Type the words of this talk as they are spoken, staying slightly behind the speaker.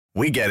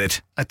We get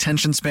it.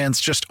 Attention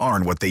spans just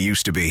aren't what they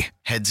used to be.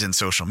 Heads in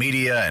social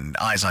media and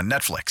eyes on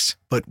Netflix.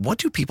 But what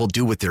do people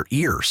do with their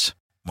ears?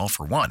 Well,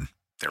 for one,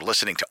 they're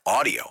listening to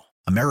audio.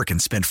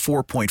 Americans spend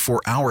 4.4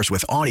 hours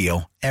with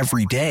audio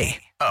every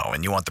day. Oh,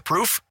 and you want the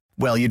proof?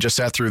 Well, you just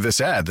sat through this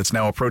ad that's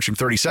now approaching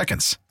 30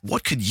 seconds.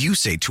 What could you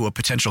say to a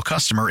potential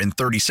customer in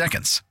 30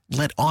 seconds?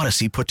 Let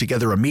Odyssey put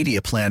together a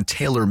media plan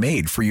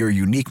tailor-made for your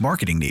unique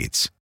marketing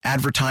needs.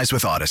 Advertise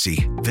with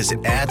Odyssey.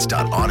 Visit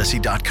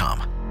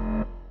ads.odyssey.com.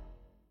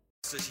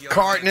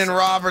 Carton and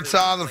Roberts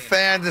on the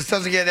Fan. This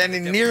doesn't get any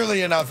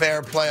nearly enough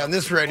airplay on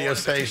this radio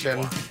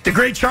station. The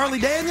great Charlie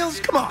Daniels?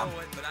 Come on.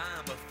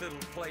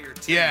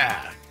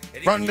 Yeah.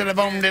 Run to the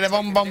boom, to the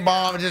boom, boom,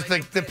 boom. Just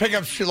the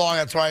pickup's too long.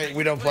 That's why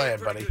we don't play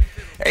it, buddy.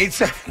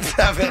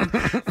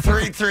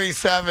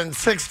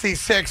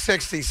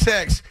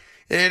 877-337-6666.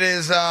 It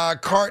is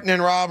Carton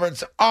and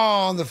Roberts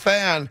on the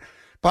Fan.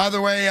 By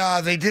the way,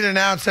 they did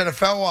announce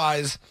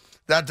NFL-wise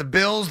that the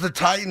Bills, the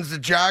Titans, the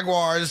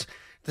Jaguars,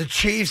 the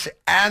Chiefs,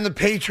 and the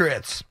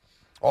Patriots,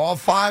 all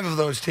 5 of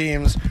those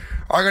teams,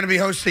 are going to be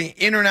hosting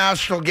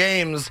international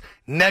games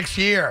next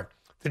year.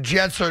 The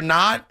Jets are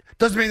not.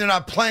 Doesn't mean they're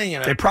not playing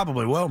in it. They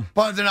probably will.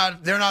 But they're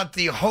not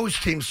the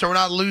host team, so we're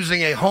not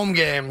losing a home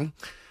game.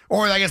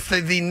 Or I guess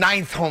the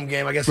 9th home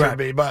game, I guess it would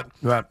be. But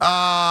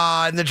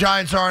and the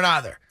Giants aren't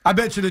either. I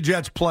bet you the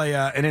Jets play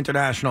an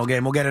international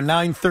game. We'll get a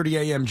 9:30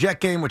 a.m. Jet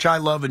game, which I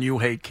love and you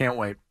hate. Can't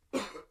wait.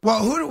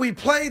 Well, who do we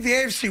play? The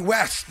AFC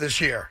West this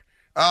year,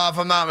 if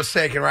I'm not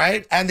mistaken,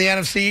 right? And the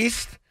NFC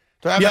East?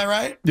 Do I have that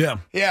right? Yeah.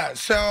 Yeah,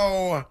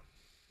 so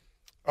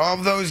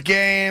of those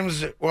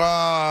games,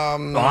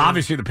 well,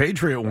 obviously the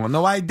Patriot one,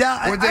 though. Would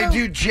they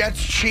do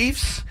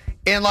Jets-Chiefs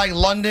in like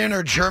London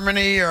or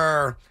Germany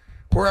or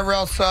wherever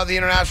else the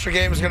international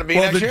game is going to be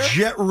next year? Well, the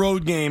Jet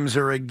road games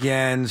are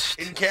against...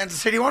 In Kansas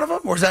City, one of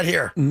them? Or is that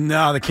here?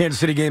 No, the Kansas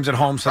City game's at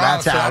home, so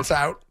that's out. That's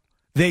out.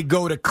 They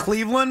go to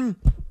Cleveland,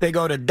 they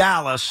go to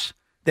Dallas,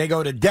 they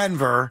go to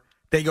Denver,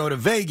 they go to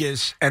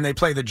Vegas, and they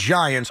play the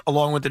Giants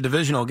along with the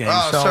divisional game.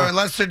 So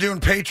unless they're doing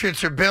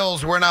Patriots or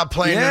Bills, we're not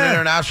playing an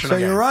international game.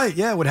 So you're right.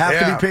 Yeah, it would have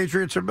to be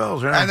Patriots or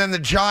Bills. Right? And then the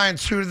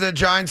Giants, who do the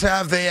Giants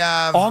have? They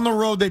have... On the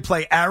road, they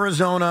play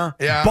Arizona,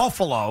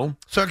 Buffalo.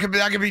 So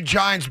that could be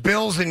Giants,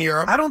 Bills in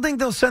Europe. I don't think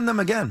they'll send them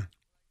again.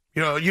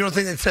 You don't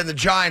think they'd send the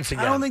Giants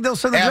again? I don't think they'll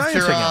send the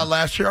Giants again.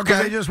 Last year.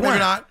 Okay. They just went.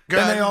 Not.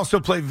 Then they also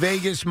play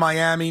Vegas,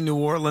 Miami, New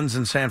Orleans,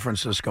 and San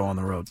Francisco on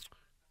the road.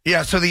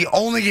 Yeah, so the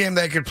only game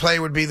they could play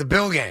would be the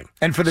Bill game.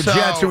 And for the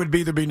Jets, it would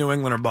either be New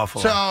England or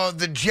Buffalo. So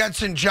the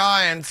Jets and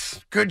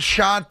Giants, good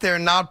shot they're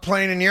not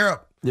playing in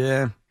Europe.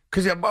 Yeah.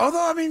 Because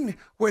although,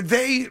 would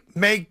they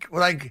make,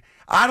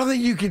 I don't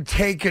think you could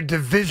take a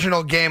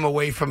divisional game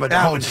away from a home team.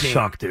 That would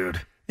suck,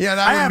 dude. Yeah,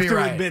 that wouldn't be right.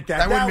 I have to admit that.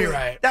 That wouldn't be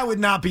right. That would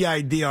not be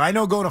ideal. I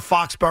know going to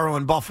Foxborough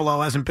and Buffalo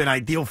hasn't been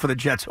ideal for the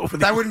Jets over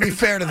the years. That wouldn't be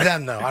fair to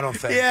them, though, I don't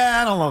think. Yeah,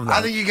 I don't love that.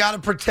 I think you got to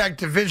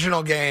protect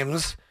divisional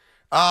games.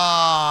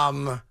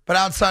 But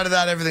outside of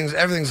that,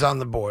 everything's on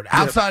the board.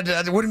 Outside of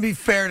that, it wouldn't be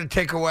fair to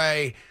take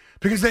away,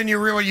 because then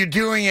what you're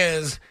doing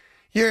is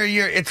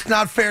it's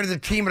not fair to the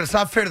team, but it's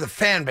not fair to the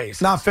fan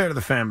base. Not fair to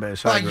the fan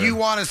base. Like you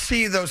want to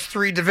see those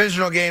 3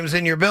 divisional games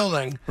in your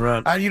building,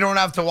 right? And you don't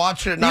have to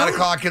watch it at 9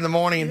 o'clock in the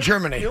morning in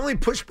Germany. The only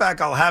pushback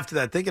I'll have to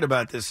that, thinking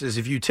about this, is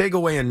if you take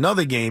away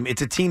another game,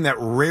 it's a team that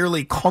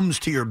rarely comes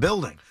to your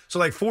building.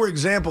 So, for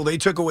example, they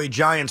took away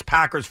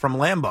Giants-Packers from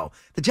Lambeau.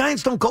 The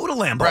Giants don't go to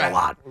Lambeau a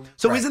lot.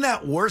 So isn't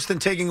that worse than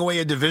taking away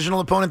a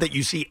divisional opponent that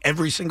you see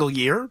every single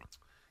year?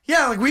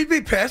 Yeah, we'd be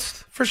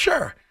pissed, for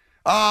sure.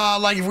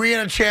 If we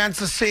had a chance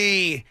to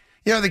see,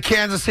 the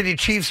Kansas City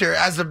Chiefs here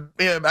as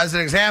an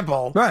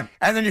example, right?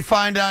 And then you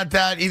find out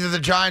that either the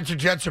Giants or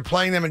Jets are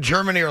playing them in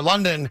Germany or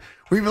London,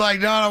 we'd be like,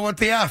 no, what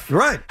the F?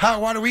 Right.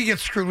 Why do we get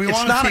screwed? We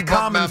want to see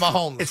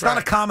Mahomes. It's not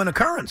a common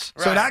occurrence.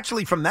 Right. So it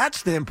actually, from that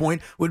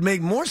standpoint, would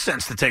make more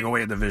sense to take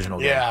away a divisional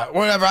game. Yeah,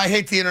 whatever. I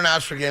hate the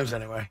international games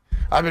anyway.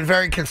 I've been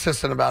very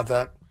consistent about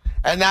that.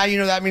 And now,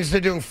 that means they're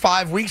doing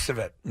 5 weeks of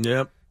it.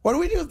 Yep. What do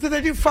we do? Did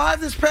they do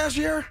 5 this past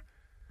year?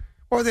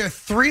 Or are there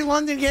 3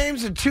 London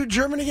games and 2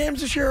 Germany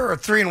games this year, or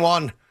 3 and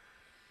 1?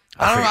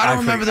 I don't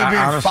remember there being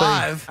honestly,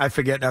 5. I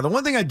forget now. The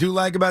one thing I do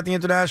like about the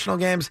international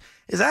games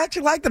is I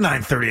actually like the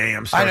 9:30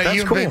 a.m. start. I know, That's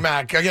you and cool. Big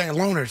Mac. Again,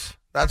 loners.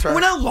 That's right. We're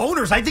not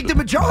loners. I think the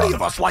majority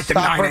of us like the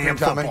 9 a.m.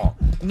 football.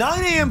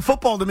 9 a.m.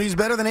 football to me is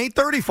better than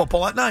 8:30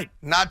 football at night.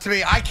 Not to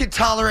me. I could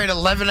tolerate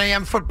 11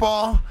 a.m.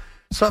 football.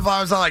 So if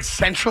I was on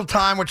Central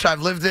Time, which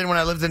I've lived in when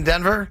I lived in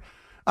Denver,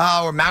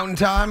 or Mountain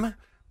Time.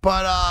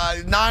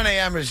 But 9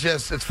 a.m. is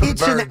it's for the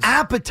birds. It's an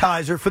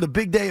appetizer for the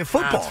big day of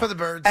football. It's for the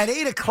birds. At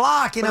 8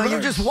 o'clock, you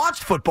just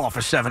watched football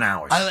for 7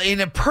 hours. In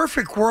a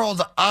perfect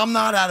world, I'm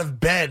not out of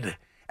bed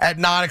at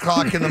 9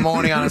 o'clock in the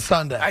morning on a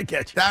Sunday. I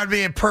get you. That would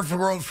be a perfect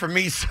world for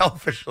me,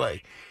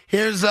 selfishly.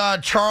 Here's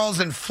Charles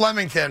in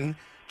Flemington.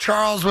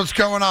 Charles, what's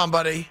going on,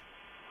 buddy?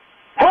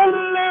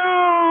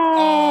 Hello!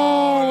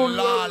 Oh,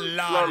 la,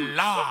 la,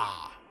 la.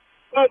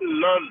 La,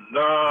 la,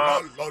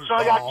 la. So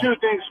I got 2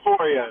 things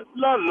for you.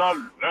 La, la,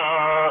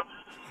 la.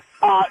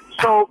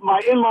 So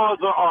my in-laws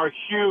are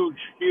huge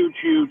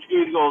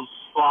Eagles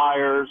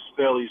Flyers,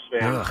 Phillies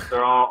fans. Ugh.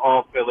 They're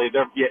all Philly.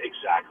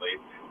 Exactly.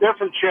 They're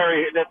from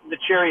the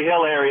Cherry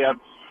Hill area.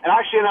 And I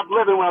actually ended up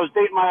living, when I was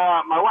dating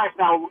my wife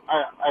now,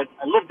 I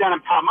lived down in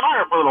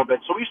Palmyra for a little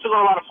bit, so we used to go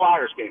to a lot of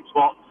Flyers games.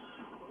 Well,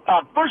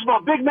 first of all,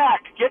 Big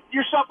Mac, get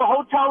yourself a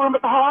hotel room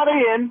at the Holiday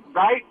Inn,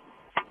 right?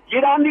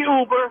 Get on the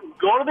Uber,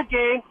 go to the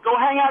game, go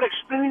hang out at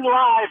Xfinity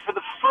Live for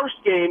the first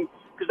game,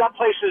 because that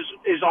place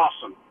is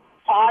awesome.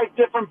 5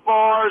 different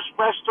bars,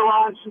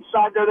 restaurants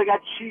inside there. They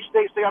got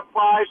cheesesteaks, they got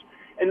fries,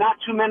 and not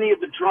too many of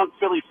the drunk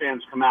Philly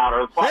fans come out,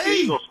 or the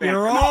Hey, Eagles fans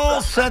you're come out.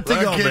 all set to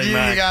Look go, at Big you.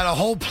 Mac. You got a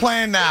whole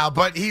plan now,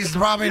 but he's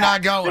probably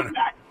not going.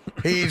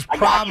 He's I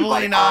got you, probably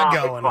buddy. not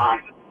It's going.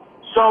 fine.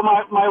 So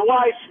my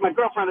wife, my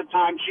girlfriend at the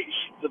time,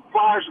 the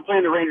Flyers were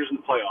playing the Rangers in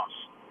the playoffs,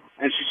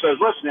 and she says,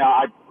 "Listen,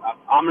 now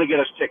I'm going to get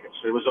us tickets."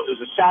 It was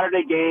a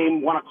Saturday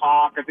game, 1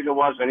 o'clock, I think it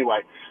was.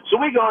 Anyway, so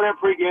we go there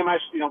pregame.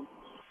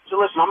 So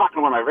listen, I'm not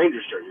going to wear my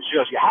Rangers jersey. She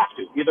goes, "You have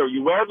to. Either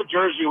you wear the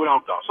jersey or we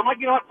don't go." So I'm like,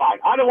 you know what? Fine.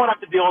 I don't want to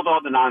have to deal with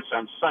all the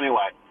nonsense. So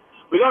anyway,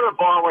 we go to the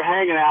bar. We're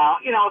hanging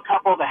out. A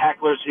couple of the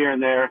hecklers here and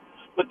there.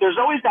 But there's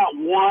always that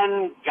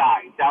one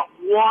guy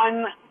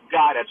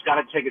that's got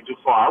to take it too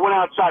far. I went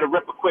outside to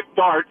rip a quick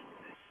dart,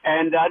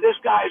 and this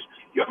guy's,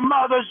 "Your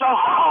mother's a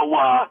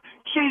hoe.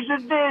 She's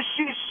a this."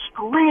 She's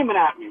screaming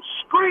at me,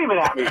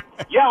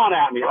 yelling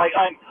at me, like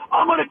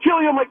 "I'm going to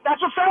kill you." I'm like,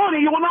 "That's a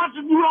felony. You will not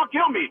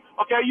kill me.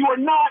 Okay, you are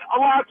not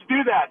allowed to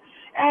do that."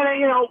 And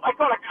I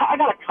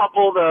got a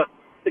couple of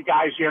the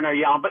guys here and there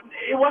yelling, but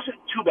it wasn't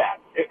too bad.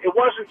 It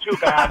wasn't too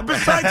bad.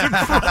 Besides it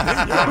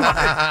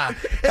funny.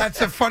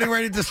 That's a funny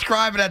way to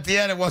describe it. At the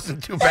end, it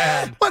wasn't too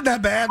bad. Wasn't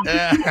that bad?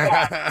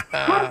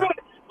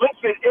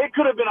 Listen, it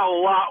could have been a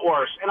lot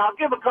worse. And I'll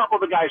give a couple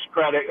of the guys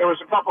credit. There was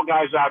a couple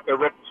guys out there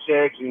ripping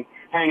cigs and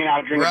hanging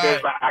out drinking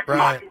beers.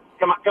 Come on.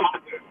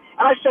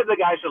 And I said to the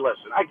guys,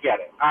 "Listen, I get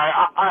it.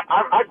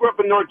 I grew up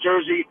in North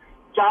Jersey.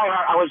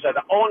 I was at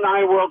the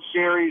 2009 World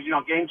Series,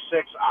 Game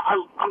 6.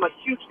 I'm a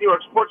huge New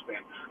York sports fan."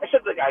 I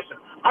said to the guy,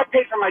 "I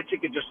paid for my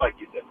ticket just like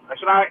you did." I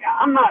said,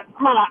 I'm not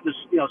out this,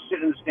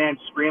 sitting in the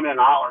stands screaming and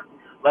hollering,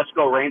 "Let's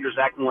go Rangers,"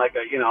 acting like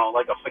a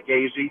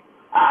fugazi.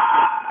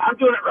 I'm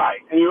doing it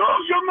right. And your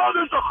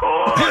mother's a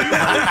whore.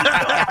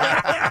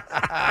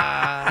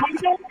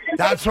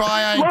 That's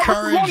why I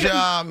encourage.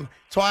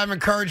 That's why I'm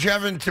encourage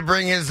Evan to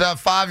bring his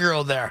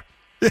 5-year-old there.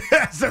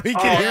 So he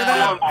can hear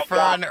that. my For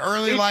God. an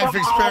early He life come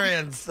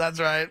experience. That's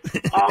right.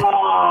 He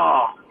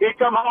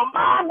come home,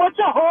 "Mom, what's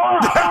a whore?"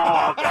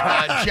 Oh,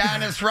 God.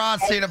 Janice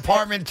Rossi in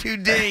apartment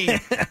 2D.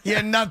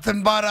 You're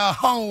nothing but a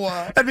hoe.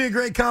 That'd be a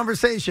great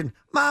conversation.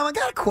 Mom, I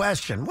got a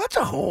question. What's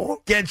a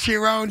whore? Get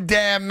your own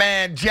damn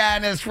man.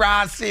 Janice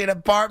Rossi in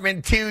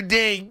apartment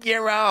 2D.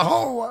 You're a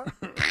hoe.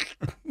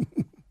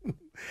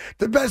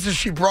 The best is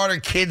she brought her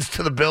kids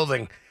to the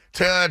building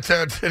to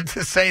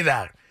say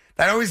that.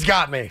 That always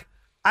got me.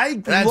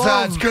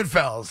 It's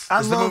Goodfellas.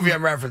 That's the movie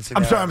I'm referencing.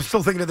 I'm there. sorry, I'm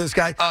still thinking of this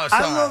guy. Oh,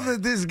 sorry. I love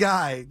that this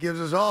guy gives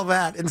us all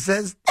that and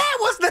says, "That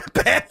wasn't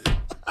that bad.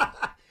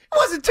 It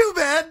wasn't too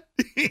bad."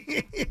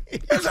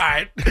 It was all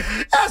right.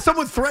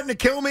 Someone threatened to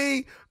kill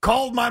me,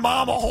 called my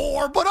mom a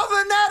whore, but other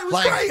than that, it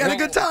was great. I had a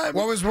good time.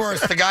 What was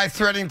worse, the guy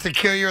threatening to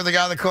kill you or the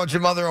guy that called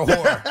your mother a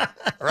whore?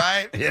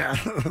 Right? Yeah.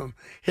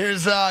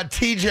 Here's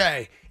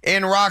TJ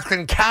in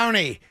Rockland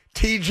County.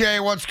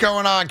 TJ, what's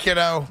going on,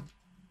 kiddo?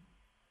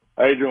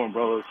 How you doing,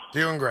 brothers?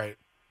 Doing great.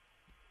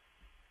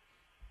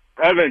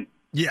 Evan.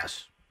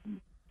 Yes.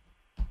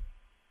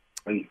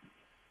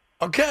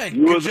 Okay,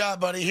 good job,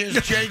 buddy. Here's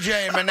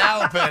JJ in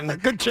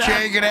Manalapan. Good job.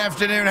 Jay, good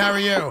afternoon. How are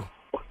you?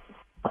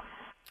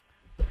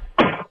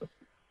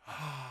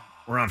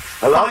 We're on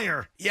Hello?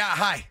 fire. Yeah,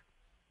 hi.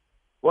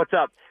 What's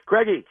up?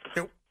 Greggy,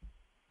 Yo.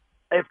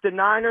 if the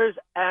Niners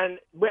and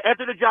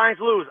after the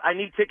Giants lose, I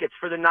need tickets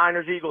for the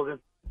Niners-Eagles.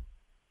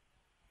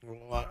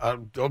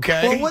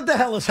 Okay. Well, what the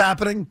hell is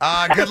happening?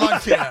 Good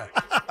luck to you.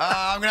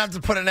 I'm going to have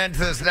to put an end to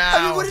this now.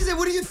 I mean, what is it?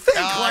 What do you think?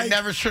 I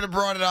never should have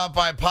brought it up.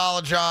 I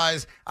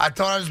apologize. I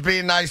thought I was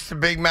being nice to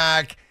Big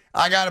Mac.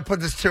 I got to put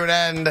this to an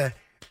end.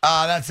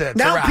 That's it. It's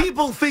a now wrap.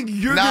 people think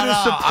you're going to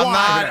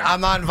supply them.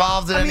 I'm not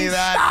involved in any of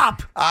that.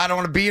 Stop. I don't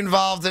want to be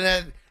involved in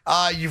it.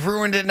 You've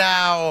ruined it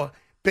now.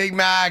 Big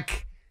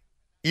Mac,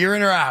 you're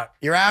in or out?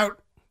 You're out?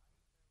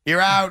 You're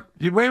out.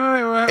 Wait. It's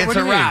what do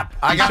a you wrap. mean?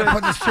 I got to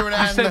put this to an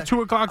end. You said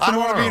 2 o'clock I don't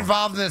want to tomorrow. be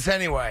involved in this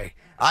anyway.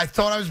 I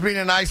thought I was being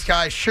a nice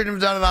guy. Shouldn't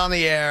have done it on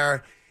the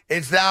air.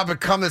 It's now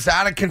become this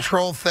out of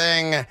control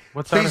thing.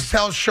 Please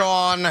tell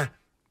Sean,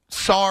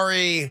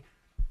 sorry,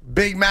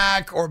 Big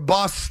Mac or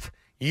bust.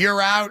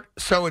 You're out,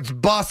 so it's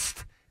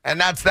bust,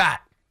 and that's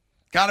that.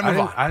 Got to move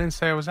on. I didn't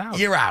say I was out.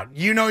 You're out.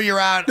 You know you're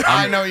out.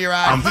 I know you're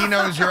out. He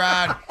knows you're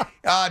out.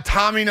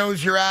 Tommy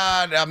knows you're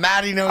out.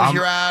 Maddie knows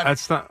you're out.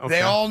 That's not. Okay.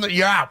 They all know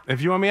you're out.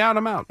 If you want me out,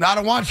 I'm out. No, I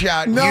don't want you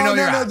out. No, you know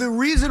you're no. out. The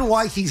reason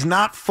why he's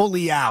not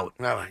fully out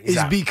He's is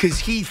out. because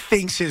he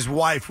thinks his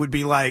wife would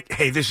be like,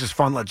 "Hey, this is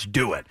fun. Let's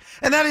do it."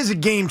 And that is a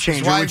game His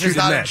changer. wife which is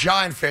you'd not a admit.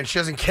 Giant fan. She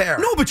doesn't care.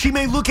 No, but she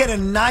may look at a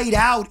night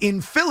out in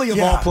Philly of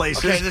Yeah. all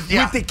places Okay,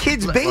 yeah. with the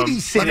kids Let me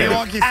babysitting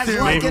walk you as through.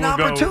 like Maybe an we'll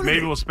opportunity. go.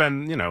 Maybe we'll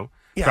spend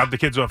drop the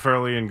kids off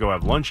early and go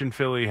have lunch in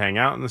Philly, hang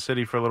out in the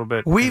city for a little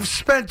bit. We've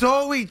spent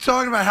all week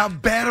talking about how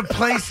bad a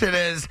place it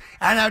is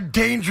and how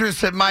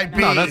dangerous it might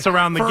be. No, that's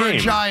around the for game. a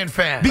Giant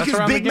fan. Because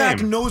around the Big Mac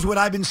game. knows what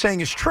I've been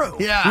saying is true.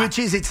 Yeah. Which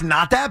is it's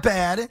not that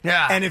bad.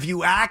 Yeah. And if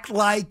you act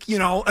like,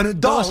 an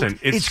adult, Listen,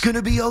 it's going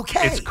to be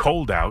okay. It's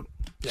cold out,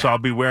 so I'll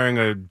be wearing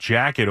a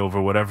jacket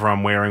over whatever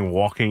I'm wearing,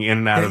 walking in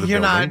and out of the You're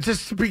building.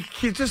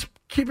 not. Just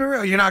keep it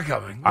real. You're not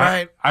coming,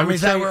 right? I mean, would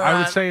is that say where I we're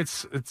would at? say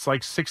it's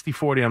like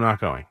 60-40. I'm not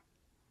going,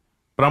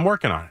 but I'm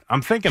working on it.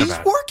 I'm thinking He's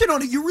about working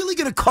on it. You're really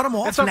going to cut him it.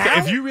 off It's okay. now?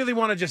 If you really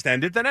want to just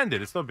end it, then end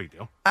it. It's no big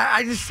deal.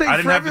 I just think I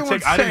didn't for have the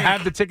everyone's I didn't sake-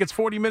 have the tickets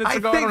 40 minutes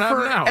ago. I think don't have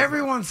for them now.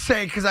 everyone's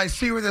sake, because I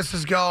see where this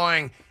is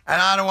going,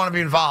 and I don't want to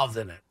be involved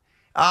in it.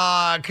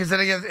 Because then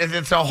again,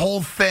 it's a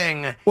whole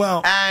thing,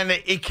 and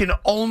it can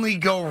only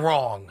go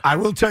wrong. I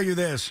will tell you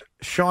this.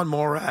 Sean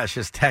Morash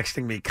is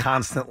texting me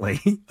constantly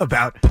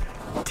about,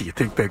 do you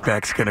think Big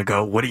Mac's going to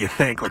go? What do you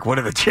think? Like, what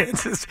are the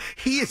chances?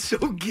 He is so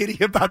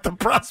giddy about the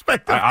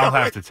prospect of I'll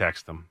going. have to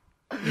text them.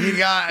 You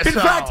got. In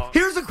fact,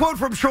 here's a quote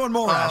from Sean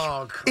Morash.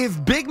 Oh,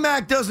 if Big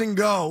Mac doesn't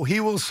go,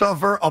 he will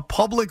suffer a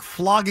public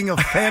flogging of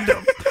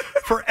fandom,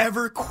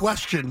 forever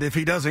questioned if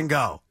he doesn't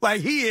go.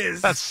 Like, he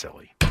is. That's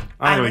silly.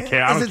 I don't really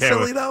care. I Is don't it care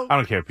silly, though? I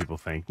don't care what people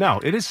think. No,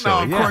 it is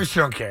no, silly. of course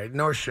you don't care.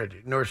 Nor should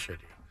you.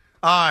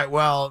 All right.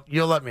 Well,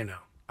 you'll let me know.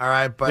 All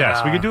right, but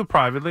yes, we can do it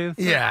privately.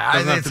 Yeah,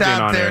 Doesn't have it's to be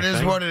an out there. on-air It is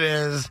thing. what it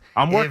is.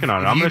 I'm working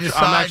on it.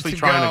 I'm actually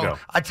trying to go.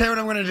 I tell you what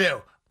I'm going to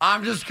do.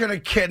 I'm just going to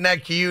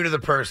connect you to the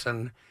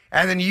person,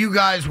 and then you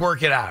guys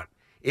work it out.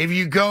 If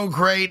you go,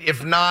 great.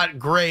 If not,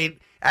 great.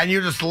 And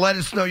you just let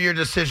us know your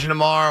decision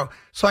tomorrow,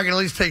 so I can at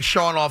least take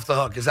Sean off the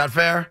hook. Is that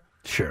fair?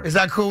 Sure. Is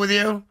that cool with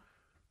you?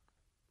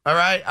 All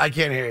right. I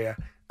can't hear you.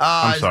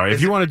 I'm sorry.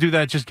 If you want to do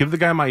that, just give the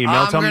guy my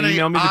email. Tell him to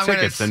email me the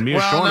tickets. Then me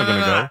and Sean are going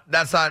to go.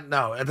 That's not.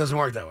 No, it doesn't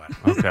work that way.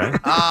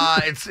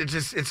 Okay.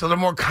 It's a little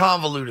more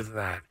convoluted than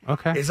that.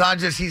 Okay. It's not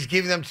just he's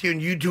giving them to you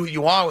and you do what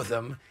you want with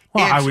them.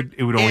 Well,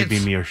 it would only be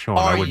me or Sean.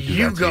 I Are wouldn't do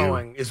you that to you.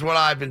 going? Is what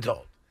I've been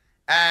told,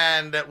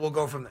 and we'll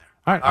go from there.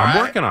 All right. I'm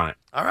working on it.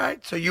 All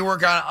right. So you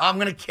work on it. I'm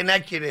going to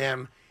connect you to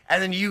him,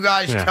 and then you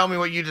guys Yeah. tell me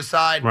what you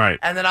decide. Right.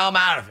 And then I'm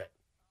out of it.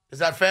 Is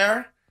that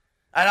fair?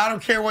 And I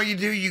don't care what you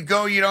do. You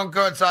go. You don't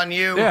go. It's on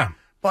you. Yeah.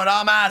 But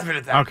I'm out of it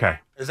at that. Okay.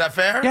 Is that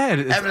fair? Yeah, it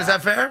is. Evan, is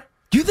that fair?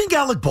 Do you think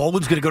Alec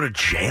Baldwin's going to go to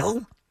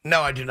jail?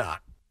 No, I do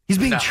not. He's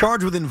being No.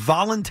 charged with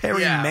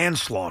involuntary Yeah.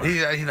 manslaughter.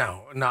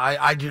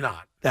 I do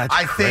not. That's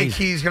I crazy. think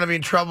he's going to be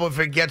in trouble if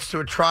it gets to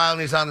a trial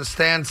and he's on the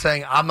stand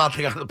saying, I'm not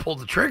the guy that pulled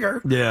the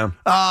trigger. Yeah.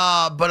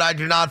 But I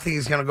do not think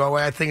he's going to go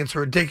away. I think it's a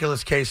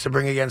ridiculous case to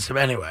bring against him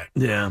anyway.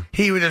 Yeah.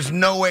 There's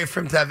no way for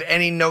him to have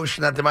any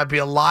notion that there might be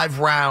a live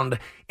round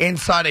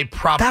inside a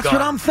prop gun. That's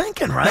what I'm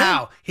thinking, right?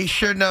 Now, he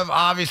shouldn't have,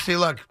 obviously,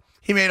 look,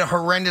 he made a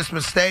horrendous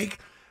mistake.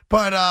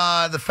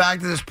 But the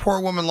fact that this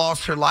poor woman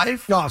lost her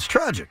life. No, it's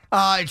tragic.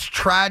 It's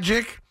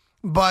tragic.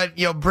 But,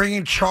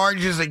 bringing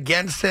charges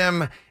against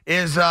him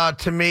is,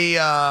 to me,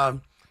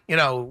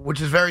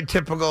 which is very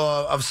typical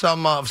of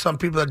some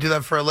people that do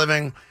that for a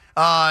living.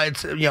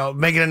 It's,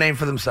 making a name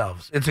for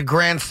themselves. It's a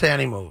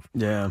grandstanding move.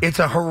 Yeah. It's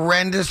a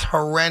horrendous,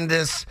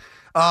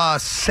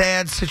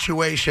 sad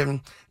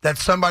situation that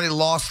somebody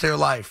lost their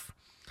life.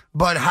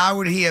 But how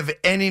would he have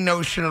any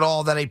notion at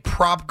all that a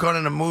prop gun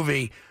in a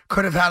movie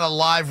could have had a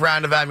live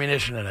round of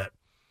ammunition in it?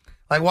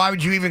 Like, why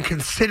would you even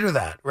consider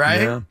that,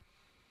 right? Yeah.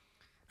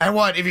 And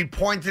what, if he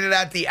pointed it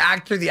at the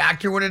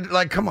actor would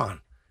have, come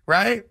on,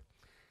 right?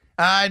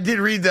 I did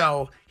read,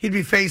 though, he'd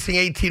be facing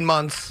 18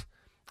 months,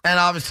 and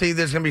obviously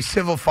there's going to be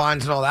civil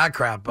fines and all that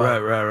crap.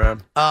 But, Right.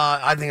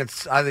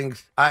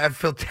 I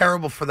feel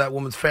terrible for that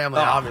woman's family,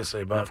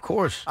 obviously. But Of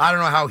course. I don't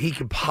know how he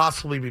could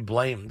possibly be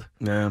blamed.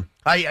 Yeah.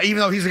 Even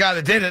though he's the guy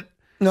that did it.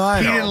 No,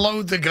 I He know. didn't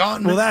load the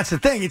gun. Well, that's the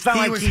thing. It's not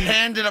he like was he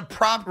handed a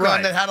prop gun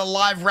Right. that had a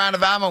live round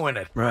of ammo in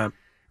it. Right.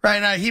 Right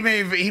now, he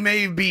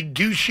may be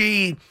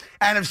douchey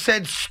and have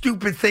said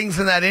stupid things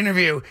in that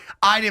interview.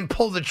 I didn't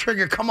pull the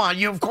trigger. Come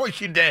on, of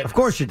course you did. Of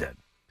course you did.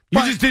 You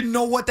But- just didn't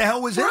know what the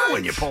hell was in it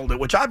when you pulled it,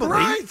 which I believe.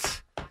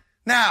 Right.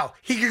 Now,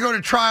 he could go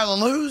to trial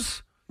and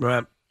lose.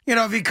 Right.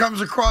 If he comes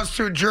across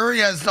to a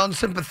jury as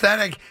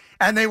unsympathetic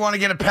and they want to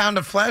get a pound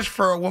of flesh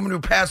for a woman who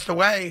passed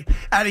away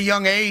at a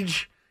young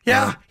age,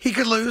 he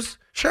could lose.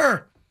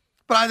 Sure.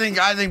 But I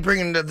think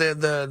bringing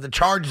the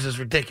charges is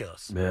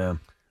ridiculous Yeah.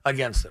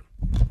 against him.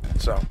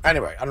 So,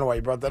 anyway, I don't know why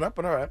you brought that up,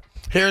 but all right.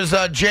 Here's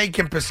Jake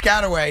in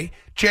Piscataway.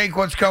 Jake,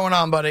 what's going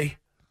on, buddy?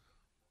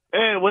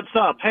 Hey, what's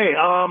up? Hey,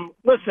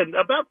 listen,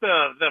 about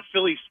the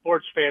Philly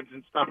sports fans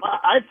and stuff,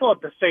 I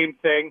thought the same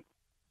thing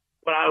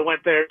when I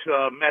went there to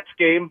a Mets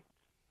game,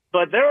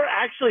 but they were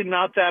actually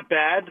not that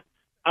bad.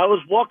 I was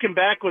walking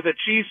back with a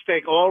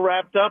cheesesteak all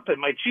wrapped up, and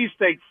my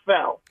cheesesteak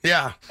fell.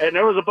 Yeah. And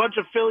there was a bunch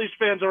of Phillies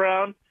fans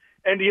around,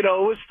 and, it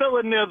was still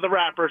in the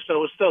wrapper, so it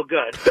was still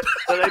good.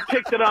 So they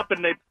picked it up,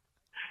 and they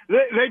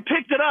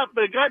picked it up.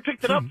 The guy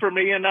picked it up for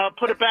me and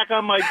put it back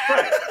on my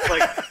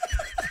tray.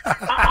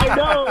 I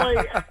know,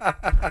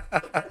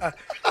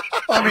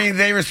 I mean,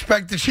 they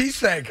respect the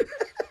cheesesteak.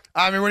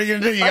 I mean, what are you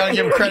going to do? You got to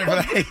give him credit for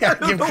that. You got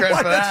to give him credit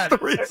for that. That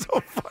story is so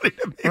funny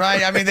to me.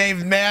 Right. I mean, they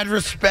have mad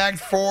respect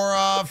for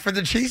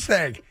the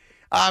cheesesteak.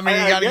 I mean,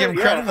 you got to give them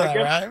credit for that,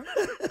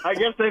 right? I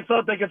guess they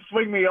thought they could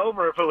swing me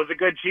over if it was a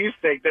good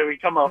cheesesteak. They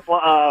become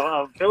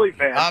a Philly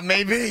fan.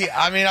 Maybe.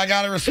 I mean, I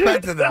got to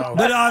respect it, though.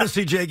 But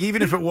honestly, Jake,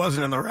 even if it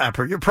wasn't in the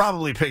wrapper, you're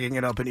probably picking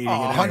it up and eating it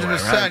anyway,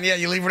 100%. right? Yeah,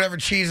 you leave whatever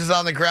cheese is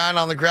on the ground.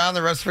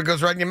 The rest of it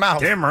goes right in your mouth.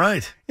 Damn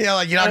right. Yeah,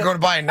 like you're not going to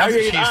buy another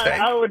cheesesteak.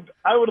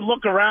 I would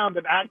look around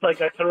and act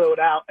like I threw it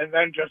out and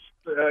then just,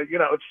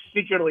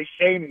 secretly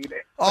shame eat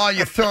it. Oh,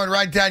 you throw it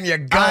right down your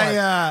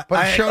gut.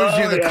 But it shows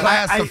you the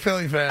class of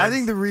Philly fans. I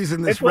think the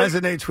reason this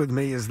resonates with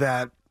me is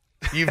that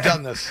you've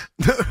done this.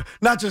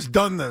 Not just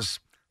done this.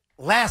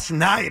 Last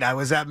night, I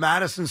was at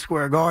Madison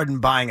Square Garden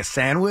buying a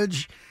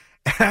sandwich,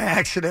 and I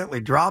accidentally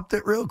dropped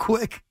it real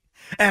quick.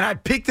 And I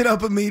picked it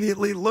up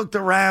immediately, looked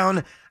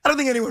around. I don't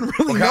think anyone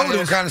really noticed.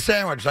 What kind of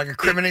sandwich? Like a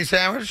crimini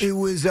sandwich? It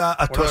was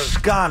a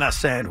Toscana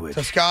sandwich.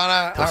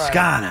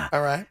 Toscana?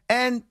 All right.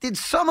 And did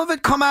some of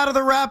it come out of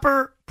the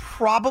wrapper?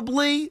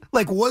 Probably.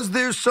 Like, was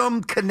there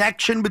some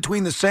connection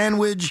between the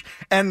sandwich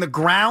and the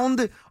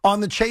ground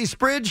on the Chase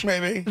Bridge?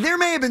 Maybe. There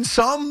may have been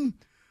some.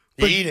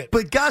 Eat it.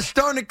 But gosh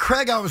darn it,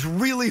 Craig, I was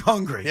really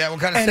hungry. Yeah,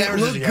 what kind of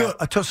sandwich did you get?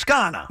 A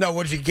Toscana. No,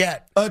 what'd you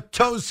get? A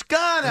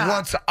Toscana.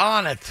 What's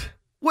on it?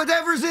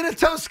 Whatever's in a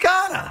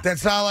Toscana.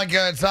 It's not like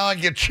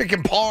your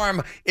chicken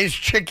parm is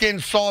chicken,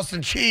 sauce,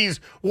 and cheese.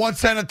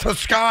 What's in a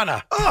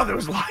Toscana? Oh, there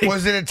was like...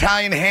 Was it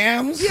Italian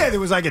hams? Yeah, there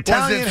was like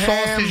Italian ham. Was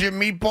it sausage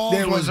and meatballs?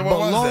 There was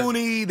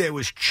bologna. There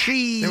was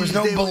cheese. There was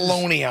no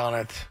bologna on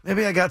it.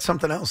 Maybe I got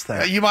something else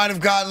there. You might have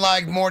gotten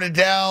like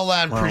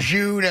mortadella and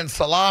prosciutto and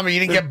salami.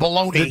 You didn't get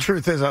bologna. The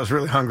truth is I was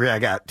really hungry. I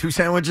got 2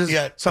 sandwiches.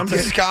 Yeah, some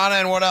Toscana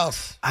and what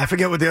else? I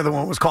forget what the other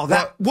one was called.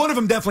 One of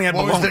them definitely had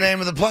bologna. What was the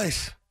name of the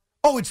place?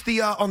 Oh, it's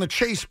the on the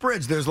Chase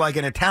Bridge. There's like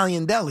an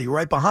Italian deli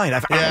right behind.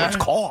 I don't know what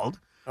it's called,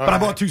 but I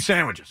bought 2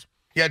 sandwiches.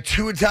 You had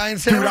 2 Italian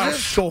sandwiches? Dude, I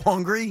was so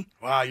hungry.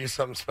 Wow, you're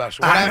something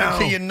special. What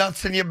happened to your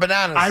nuts and your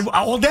bananas?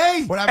 All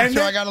day. What happened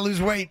to I got to lose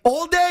weight?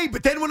 All day,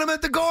 but then when I'm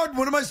at the garden,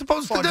 what am I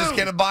supposed to do? Just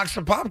get a box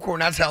of popcorn.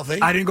 That's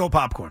healthy. I didn't go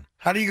popcorn.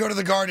 How do you go to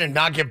the garden and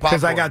not get popcorn?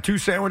 Because I got 2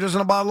 sandwiches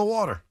and a bottle of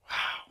water. Wow.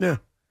 Yeah.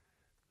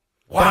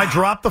 Wow. But I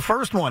dropped the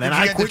first one, and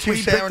I quickly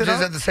picked it up. Did you get the 2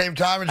 sandwiches at the same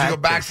time, or did you go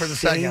back for the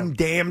second? Same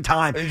damn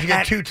time. Did you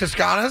get 2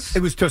 Toscanas?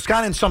 It was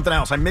Toscana and something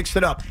else. I mixed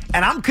it up.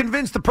 And I'm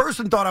convinced the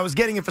person thought I was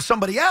getting it for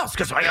somebody else,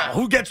 because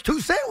who gets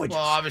 2 sandwiches?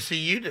 Well, obviously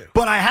you do.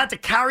 But I had to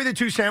carry the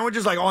 2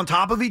 sandwiches like on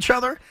top of each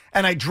other,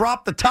 and I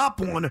dropped the top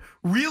one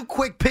real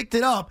quick, picked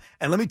it up,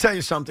 and let me tell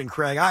you something,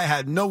 Craig. I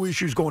had no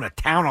issues going to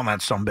town on that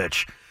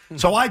sumbitch.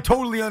 So I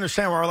totally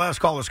understand where our last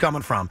call was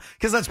coming from.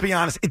 Because let's be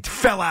honest, it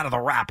fell out of the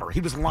wrapper. He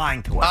was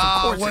lying to us.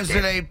 Of course was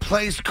it a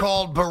place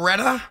called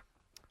Beretta?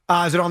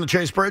 Is it on the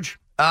Chase Bridge?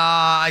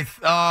 I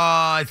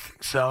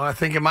think so. I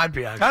think it might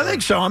be, actually. I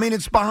think so. I mean,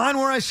 it's behind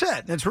where I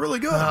sit. It's really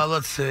good.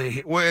 Let's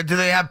see. Do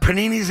they have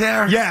paninis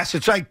there? Yes.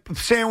 It's like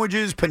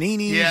sandwiches,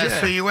 paninis. Yeah,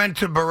 so you went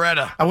to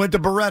Beretta. I went to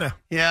Beretta.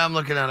 Yeah, I'm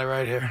looking at it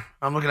right here.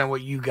 I'm looking at what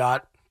you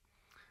got.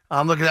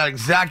 I'm looking at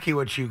exactly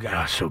what you got.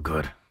 Oh, so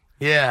good.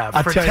 Yeah,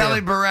 Fratelli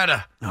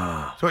Beretta.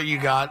 That's what you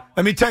got.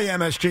 Let me tell you,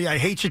 MSG, I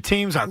hate your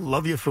teams. I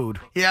love your food.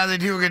 Yeah, they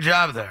do a good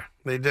job there.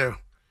 They do.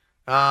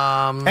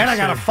 And I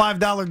got a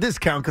 $5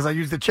 discount because I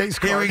used the Chase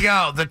card. Here we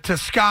go. The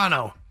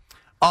Toscano.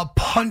 A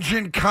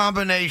pungent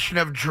combination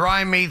of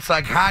dry meats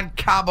like hot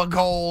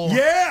cabagol,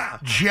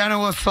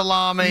 Genoa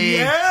salami,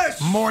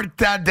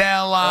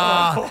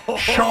 mortadella,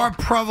 sharp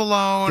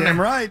provolone.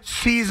 Damn right.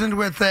 Seasoned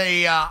with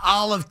a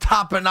olive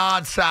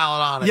tapenade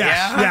salad on it.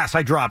 Yes,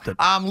 I dropped it.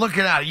 I'm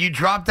looking at it. You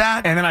dropped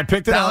that? And then I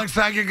picked it up. That looks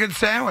like a good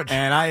sandwich.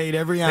 And I ate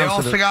every ounce of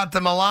it. They also got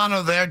the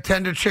Milano there,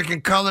 tender chicken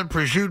cutlet,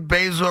 prosciutto,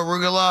 basil,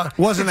 arugula.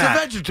 It's a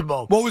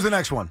vegetable. What was the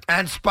next one?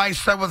 And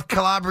spiced up with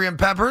Calabrian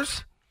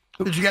peppers.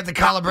 Did you get the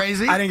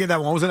calabrese? I didn't get that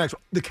one. What was the next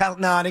one?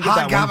 No, I didn't get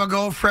that one. Hot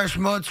gabagool, fresh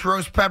mutts,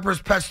 roast peppers,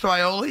 pesto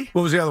aioli.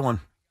 What was the other one?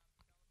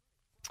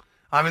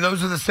 I mean,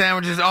 those are the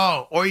sandwiches.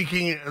 Oh, or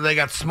they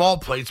got small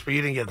plates, but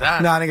you didn't get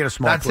that. No, I didn't get a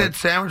small plate. That's it,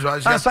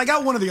 sandwich-wise. So I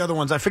got one of the other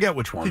ones. I forget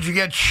which one. Did you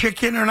get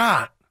chicken or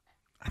not?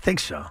 I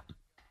think so.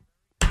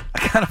 I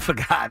kind of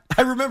forgot.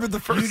 I remembered the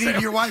first You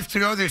need your wife to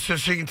go there so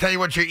she can tell you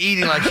what you're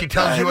eating like she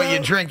tells you what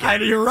you're drinking.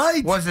 You're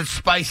right. Was it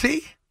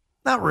spicy?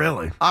 Not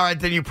really. All right,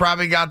 then you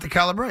probably got the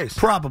calabrese.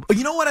 Probably.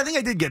 You know what? I think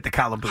I did get the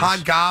calabrese.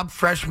 Hot gob,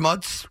 fresh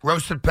mutts,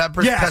 roasted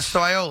peppers,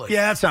 pesto aioli.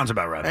 Yeah, that sounds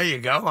about right. There you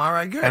go. All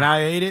right, good. And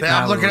I ate it.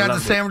 I'm looking at the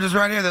sandwiches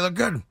right here. They look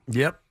good.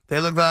 Yep. They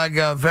look like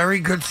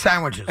very good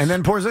sandwiches. And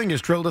then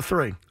Porzingis drilled a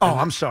 3. Oh,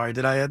 I'm sorry.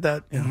 Did I add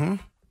that? Yeah.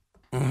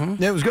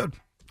 Yeah, it was good.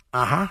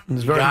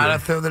 You gotta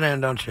throw that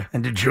in, don't you?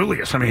 And to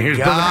Julius, I mean, he was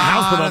building a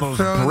house with all those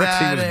bricks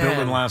he was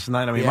building last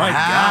night. I mean, my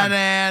God. Gotta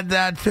add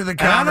that to the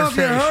conversation. I don't know if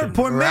you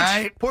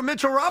heard. Poor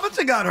Mitchell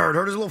Robinson got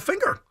hurt his little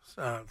finger.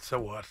 So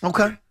what?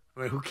 Okay. I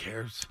mean, who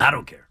cares? I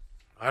don't care.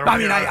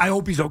 I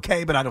hope he's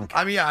okay, but I don't care.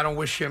 I mean, I don't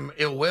wish him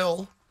ill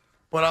will,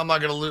 but I'm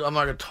not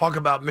gonna talk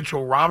about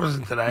Mitchell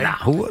Robinson today. Nah,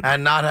 who would?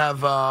 And not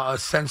have a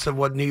sense of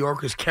what New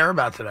Yorkers care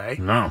about today.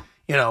 No.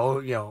 You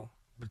know,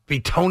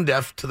 be tone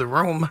deaf to the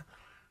room.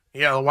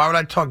 Yeah, why would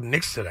I talk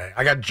Knicks today?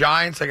 I got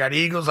Giants, I got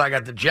Eagles, I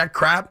got the Jet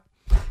crap.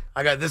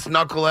 I got this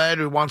knucklehead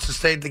who wants to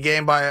stay at the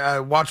game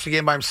watch the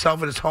game by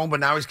himself at his home, but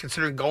now he's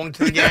considering going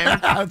to the game.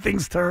 How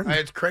things turn.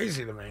 It's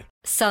crazy to me.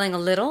 Selling a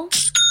little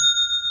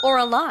or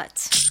a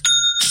lot?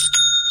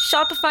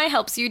 Shopify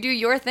helps you do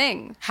your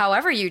thing,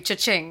 however you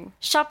cha-ching.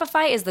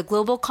 Shopify is the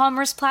global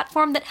commerce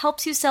platform that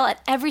helps you sell at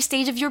every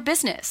stage of your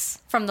business.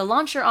 From the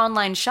launch your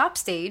online shop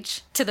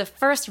stage, to the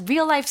first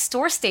real-life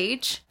store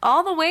stage,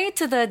 all the way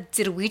to the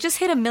did we just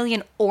hit 1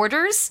 million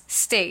orders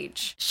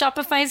stage.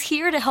 Shopify's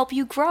here to help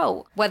you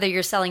grow. Whether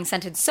you're selling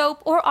scented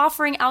soap or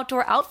offering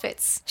outdoor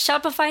outfits,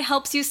 Shopify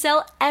helps you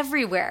sell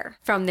everywhere.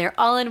 From their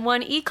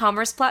all-in-one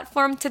e-commerce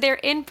platform to their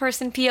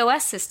in-person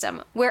POS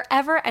system,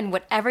 wherever and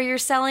whatever you're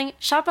selling,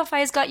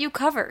 Shopify's got you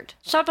covered.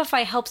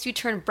 Shopify helps you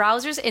turn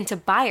browsers into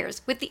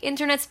buyers with the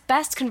internet's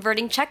best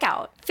converting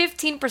checkout.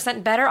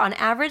 15% better on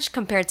average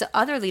compared to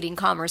other leading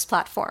commerce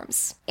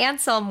platforms. And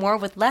sell more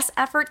with less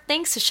effort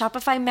thanks to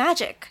Shopify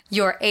Magic,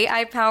 your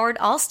AI-powered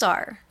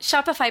all-star.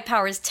 Shopify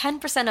powers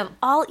 10% of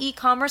all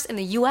e-commerce in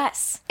the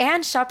U.S.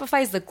 And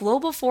Shopify is the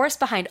global force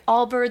behind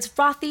Allbirds,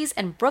 Rothy's,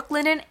 and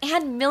Brooklinen,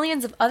 and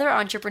millions of other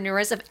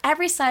entrepreneurs of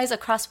every size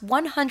across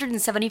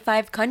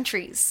 175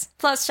 countries.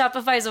 Plus,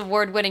 Shopify's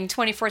award-winning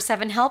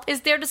 24/7 help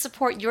is there to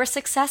support your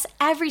success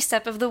every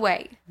step of the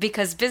way.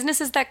 Because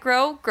businesses that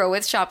grow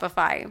with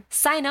Shopify.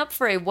 Sign up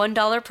for a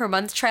 $1 per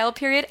month trial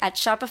period at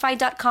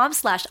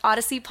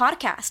shopify.com/Odyssey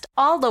Podcast,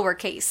 all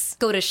lowercase.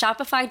 Go to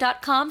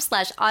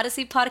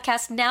shopify.com/Odyssey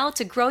Podcast now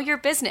to grow your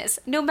business,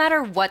 no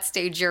matter what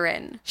stage you're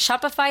in.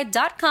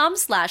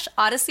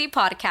 Shopify.com/Odyssey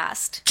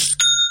Podcast.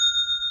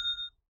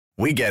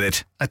 We get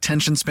it.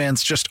 Attention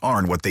spans just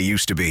aren't what they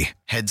used to be.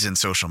 Heads in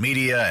social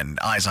media and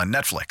eyes on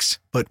Netflix.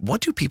 But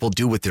what do people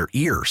do with their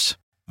ears?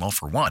 Well,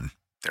 for one,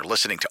 they're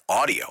listening to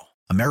audio.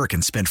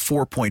 Americans spend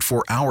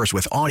 4.4 hours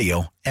with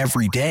audio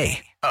every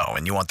day. Oh,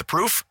 and you want the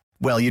proof?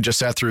 Well, you just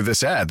sat through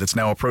this ad that's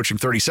now approaching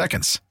 30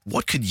 seconds.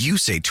 What could you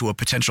say to a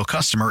potential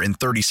customer in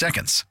 30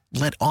 seconds?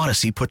 Let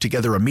Odyssey put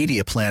together a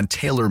media plan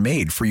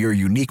tailor-made for your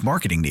unique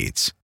marketing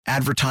needs.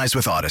 Advertise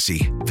with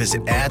Odyssey.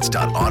 Visit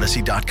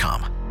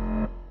ads.odyssey.com.